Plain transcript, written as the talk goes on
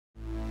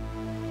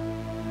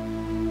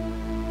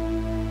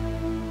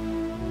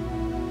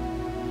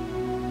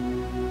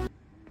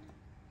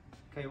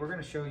Okay, we're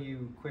going to show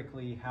you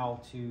quickly how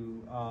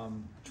to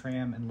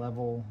trim and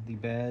level the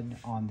bed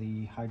on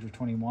the Hydra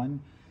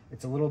 21.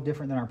 It's a little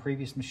different than our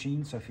previous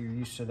machine, so if you're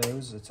used to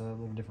those, it's a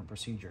little different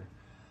procedure.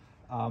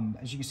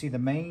 As you can see,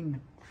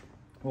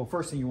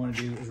 first thing you want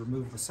to do is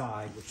remove the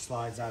side, which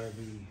slides out of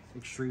the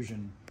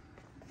extrusion.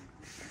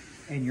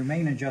 And your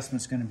main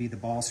adjustment is going to be the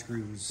ball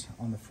screws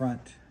on the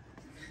front,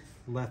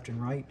 left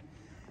and right.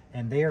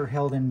 And they are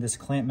held in this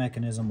clamp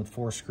mechanism with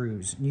 4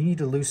 screws. You need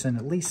to loosen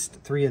at least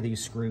 3 of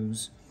these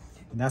screws,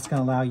 and that's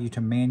going to allow you to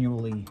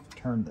manually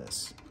turn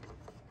this.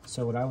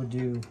 So what I would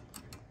do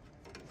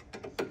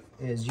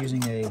is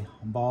using a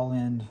ball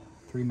end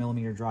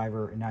 3mm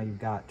driver, and now you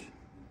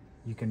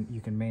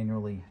can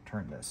manually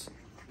turn this.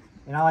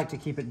 And I like to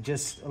keep it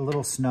just a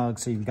little snug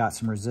so you've got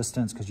some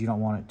resistance, because you don't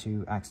want it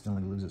to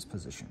accidentally lose its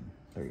position.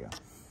 There you go.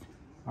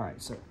 All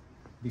right, so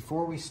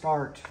before we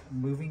start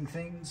moving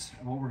things,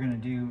 what we're going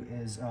to do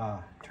is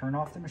turn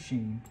off the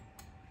machine.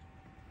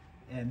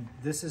 And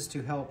this is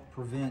to help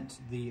prevent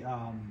the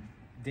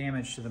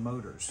damage to the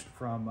motors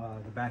from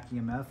the back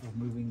EMF of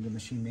moving the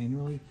machine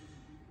manually.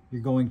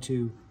 You're going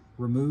to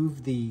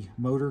remove the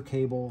motor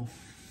cable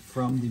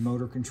from the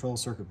motor control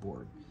circuit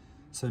board.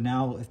 So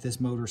now if this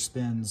motor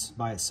spins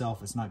by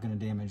itself, it's not going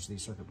to damage the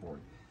circuit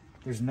board.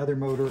 There's another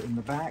motor in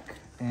the back,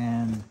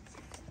 and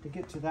to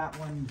get to that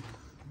one,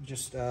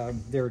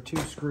 there are 2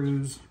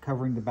 screws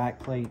covering the back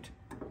plate,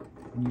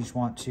 and you just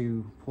want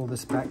to pull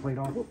this back plate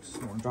off. Whoops,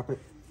 don't want to drop it.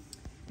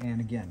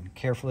 And again,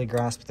 carefully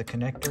grasp the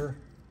connector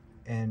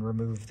and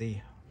remove the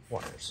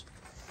wires.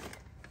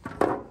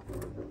 All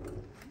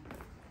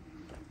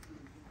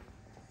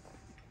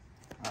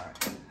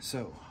right,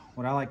 so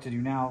what I like to do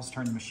now is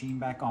turn the machine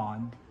back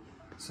on.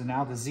 So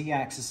now the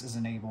Z-axis is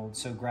enabled,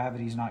 so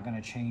gravity is not going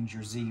to change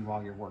your Z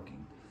while you're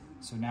working.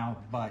 So now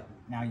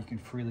you can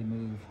freely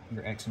move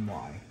your X and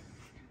Y.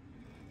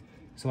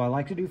 So what I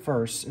like to do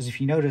first is,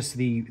 if you notice,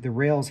 the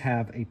rails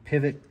have a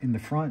pivot in the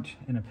front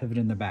and a pivot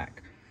in the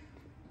back.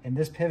 And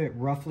this pivot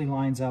roughly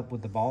lines up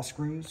with the ball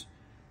screws.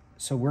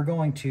 So we're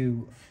going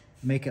to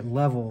make it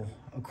level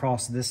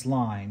across this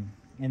line.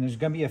 And there's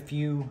going to be a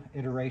few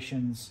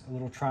iterations, a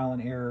little trial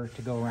and error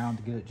to go around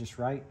to get it just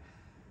right.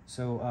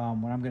 So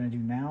what I'm going to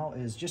do now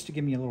is, just to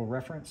give me a little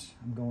reference,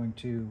 I'm going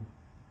to,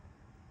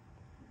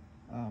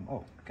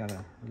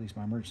 gotta release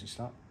my emergency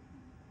stop.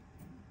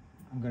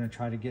 I'm going to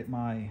try to get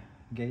my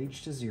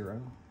gauge to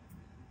 0.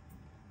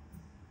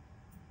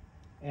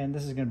 And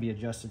this is going to be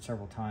adjusted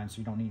several times, so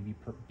you don't need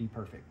to be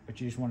perfect, but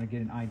you just want to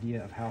get an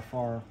idea of how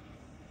far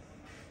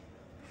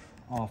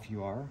off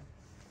you are.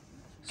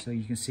 So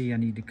you can see I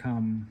need to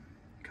come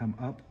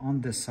up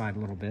on this side a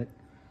little bit.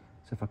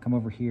 So if I come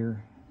over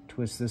here,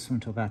 twist this one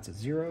until that's at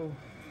 0.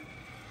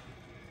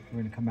 We're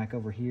going to come back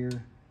over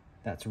here.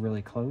 That's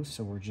really close,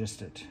 so we're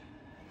just at.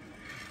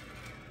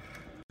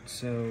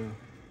 So,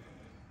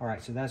 all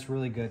right, so that's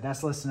really good.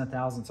 That's less than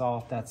 1/1000ths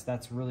off.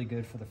 That's really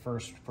good for the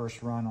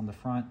first run on the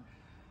front.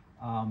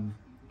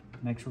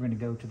 Next, we're going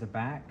to go to the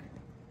back,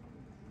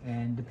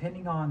 and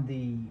depending on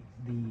the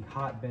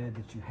hotbed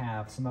that you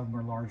have, some of them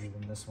are larger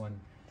than this one.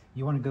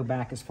 You want to go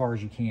back as far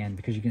as you can,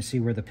 because you can see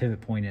where the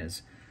pivot point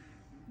is.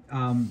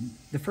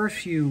 The first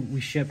few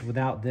we shipped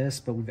without this,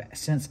 but we've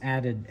since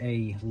added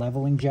a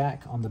leveling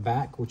jack on the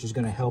back, which is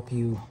going to help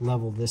you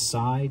level this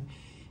side.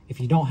 If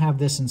you don't have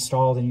this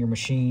installed in your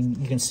machine,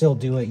 you can still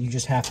do it. You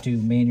just have to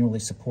manually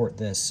support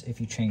this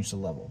if you change the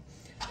level.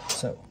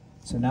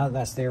 So now that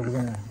that's there, we're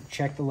going to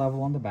check the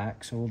level on the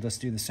back. So we'll just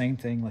do the same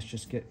thing. Let's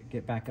just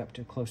get back up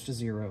to close to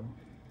 0.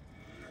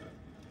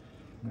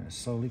 I'm going to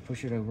slowly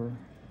push it over.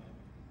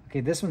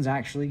 Okay, this one's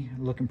actually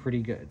looking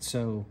pretty good.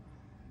 So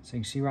you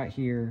can see right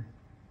here.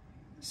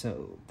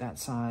 So that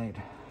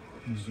side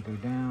needs to go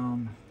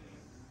down.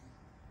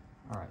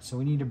 All right, so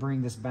we need to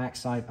bring this back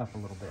side up a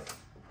little bit.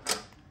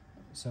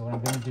 So what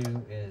I'm going to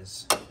do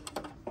is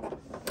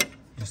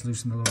just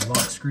loosen the little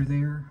lock screw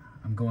there.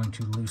 I'm going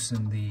to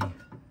loosen the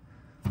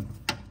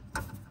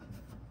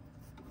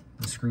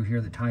screw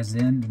here that ties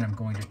it in, and I'm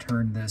going to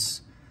turn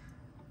this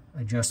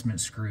adjustment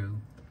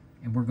screw.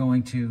 And we're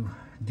going to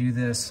do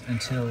this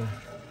until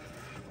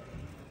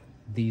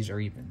these are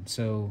even.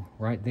 So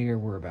right there,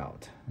 we're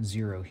about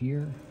 0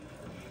 here.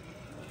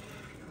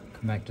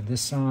 Come back to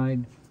this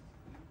side,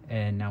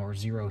 and now we're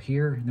 0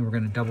 here. And then we're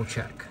going to double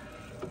check.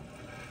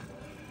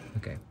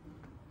 Okay,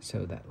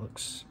 so that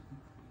looks.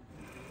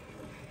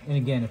 And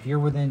again, if you're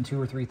within 2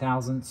 or 3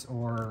 thousandths,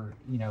 or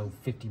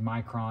 50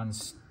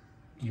 microns,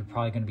 you're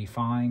probably going to be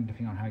fine,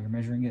 depending on how you're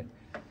measuring it,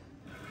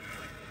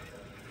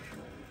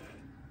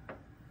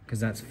 because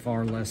that's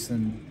far less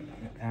than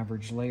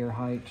average layer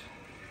height.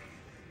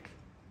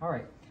 All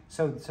right,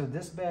 so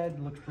this bed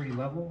looks pretty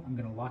level. I'm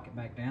going to lock it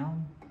back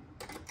down.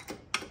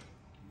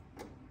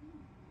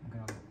 I'm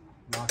going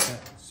to lock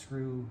that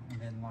screw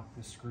and then lock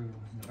this screw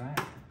in the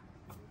back.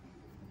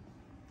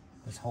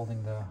 It's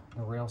holding the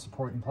rail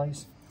support in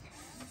place.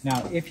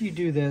 Now, if you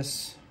do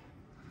this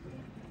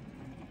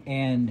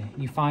and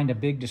you find a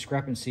big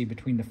discrepancy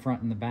between the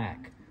front and the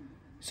back,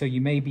 so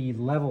you may be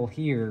level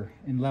here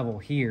and level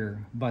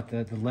here, but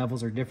the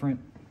levels are different,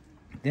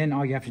 Then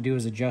all you have to do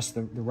is adjust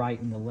the right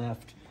and the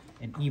left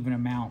an even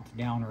amount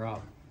down or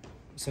up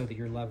so that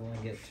you're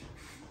leveling it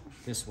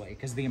this way.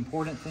 Because the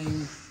important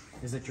thing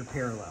is that you're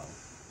parallel.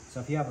 So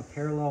if you have a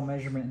parallel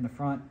measurement in the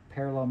front,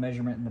 parallel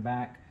measurement in the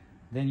back,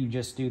 then you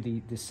just do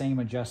the same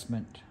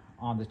adjustment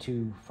on the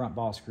two front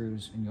ball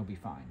screws and you'll be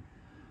fine.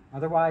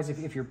 Otherwise,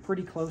 if you're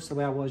pretty close the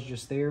way I was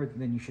just there,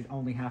 then you should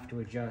only have to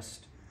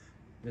adjust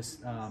this,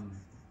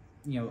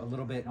 you know, a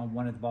little bit on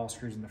one of the ball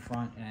screws in the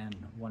front and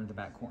one of the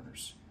back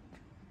corners.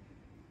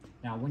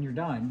 Now, when you're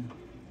done,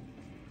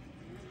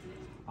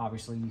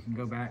 obviously you can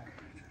go back,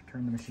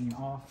 turn the machine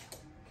off,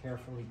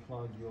 carefully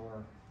plug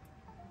your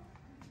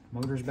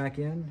motors back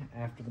in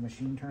after the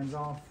machine turns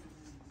off.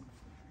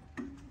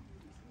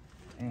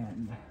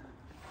 And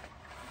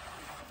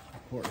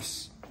of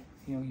course,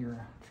 you know,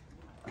 your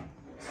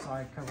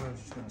side cover is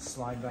just going to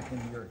slide back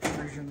into your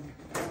extrusion.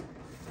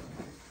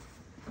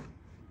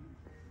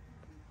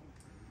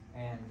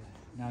 And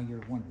now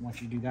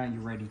once you do that,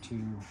 you're ready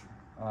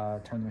to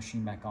turn the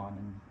machine back on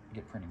and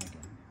get printing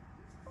again.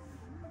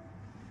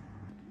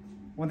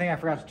 One thing I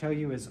forgot to tell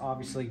you is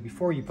obviously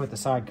before you put the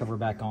side cover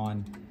back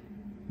on,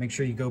 make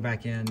sure you go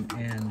back in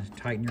and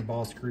tighten your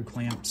ball screw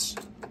clamps.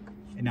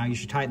 And now you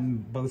should tighten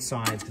both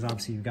sides because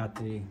obviously you've got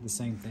the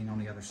same thing on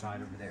the other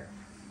side over there.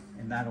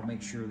 And that'll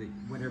make sure that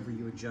whatever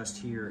you adjust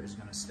here is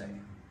going to stay.